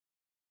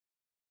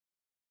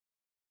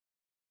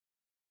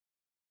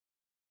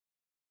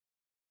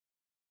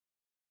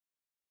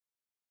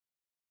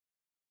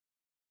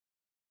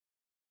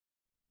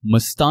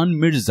Mastan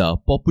Mirza,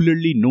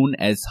 popularly known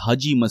as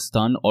Haji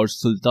Mastan or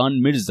Sultan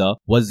Mirza,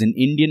 was an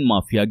Indian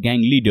mafia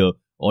gang leader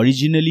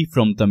originally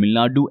from Tamil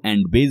Nadu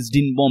and based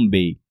in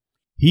Bombay.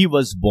 He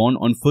was born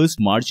on 1st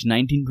March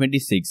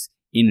 1926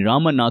 in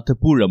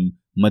Ramanathapuram,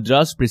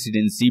 Madras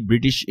Presidency,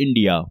 British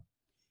India.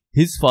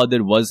 His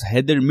father was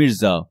Haider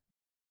Mirza.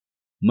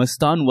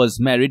 Mastan was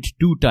married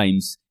 2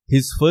 times.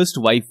 His first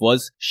wife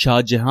was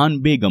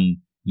Shahjehan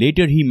Begum.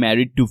 Later he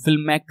married to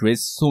film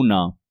actress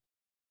Sona.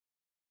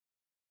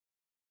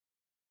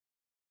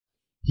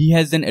 He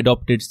has an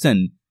adopted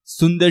son,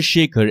 Sundar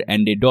Shaekhar,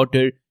 and a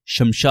daughter,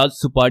 Shamshad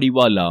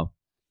Supariwala.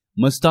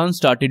 Mastan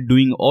started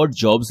doing odd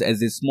jobs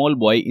as a small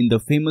boy in the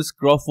famous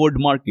Crawford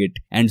market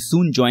and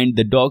soon joined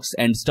the docks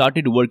and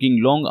started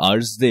working long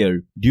hours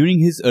there. During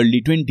his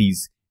early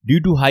 20s, due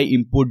to high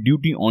import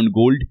duty on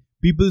gold,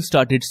 people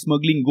started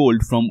smuggling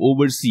gold from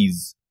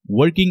overseas.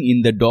 Working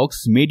in the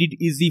docks made it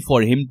easy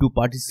for him to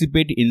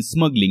participate in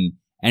smuggling,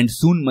 and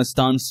soon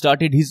Mastan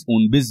started his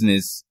own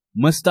business.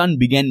 Mastan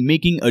began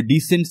making a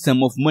decent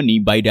sum of money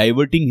by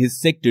diverting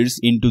his sectors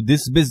into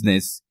this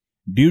business.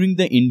 During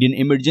the Indian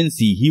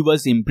emergency, he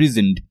was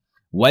imprisoned.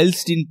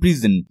 Whilst in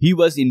prison, he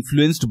was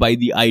influenced by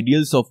the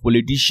ideals of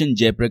politician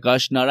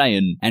Jayaprakash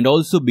Narayan and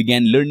also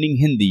began learning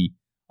Hindi.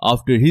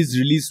 After his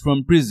release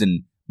from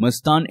prison,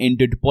 Mastan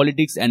entered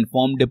politics and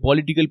formed a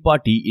political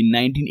party in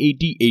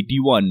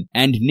 1980-81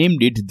 and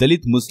named it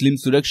Dalit Muslim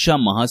Suraksha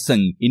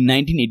Mahasangh in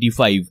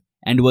 1985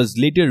 and was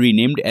later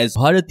renamed as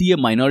Bharatiya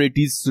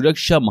Minorities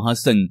Suraksha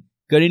Mahasangh,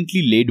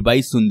 currently led by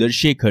Sundar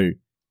Shaekhar.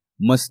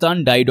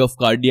 Mastan died of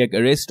cardiac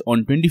arrest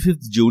on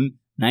 25th June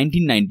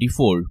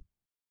 1994.